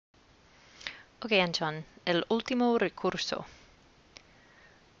Ok, Antxon, el último recurso.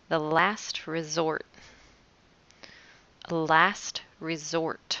 The last resort. Last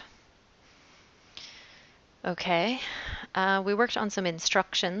resort. Okay, we worked on some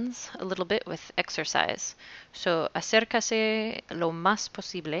instructions a little bit with exercise. So, acércase lo más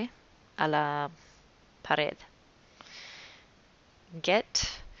posible a la pared.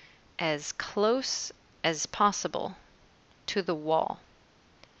 Get as close as possible to the wall.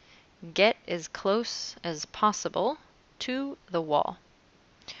 Get as close as possible to the wall.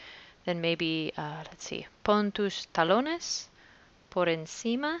 Then maybe, let's see, pon tus talones por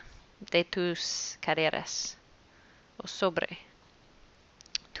encima de tus caderas, o sobre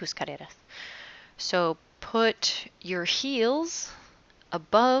tus caderas. So put your heels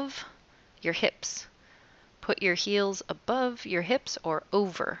above your hips. Put your heels above your hips or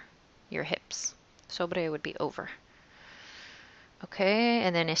over your hips. Sobre would be over. Okay,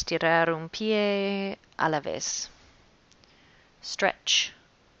 and then estirar un pie a la vez. Stretch.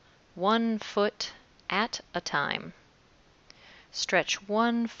 1 foot at a time. Stretch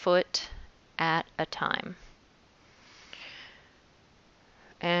 1 foot at a time.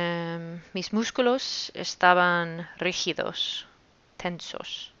 Mis músculos estaban rígidos,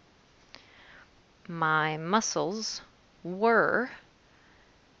 tensos. My muscles were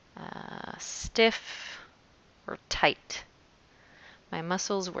stiff or tight. My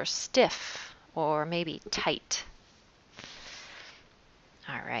muscles were stiff or maybe tight.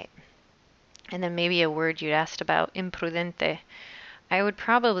 All right. And then maybe a word you asked about, imprudente. I would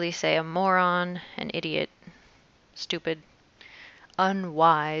probably say a moron, an idiot, stupid.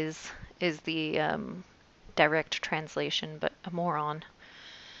 Unwise is the direct translation, but a moron,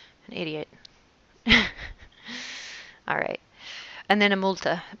 an idiot. All right. And then a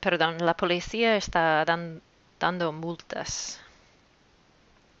multa. Perdón, la policía está dando multas.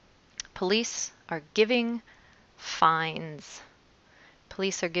 Police are giving fines.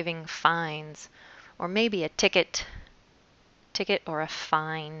 Police are giving fines. Or maybe a ticket or a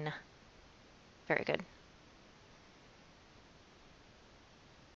fine. Very good.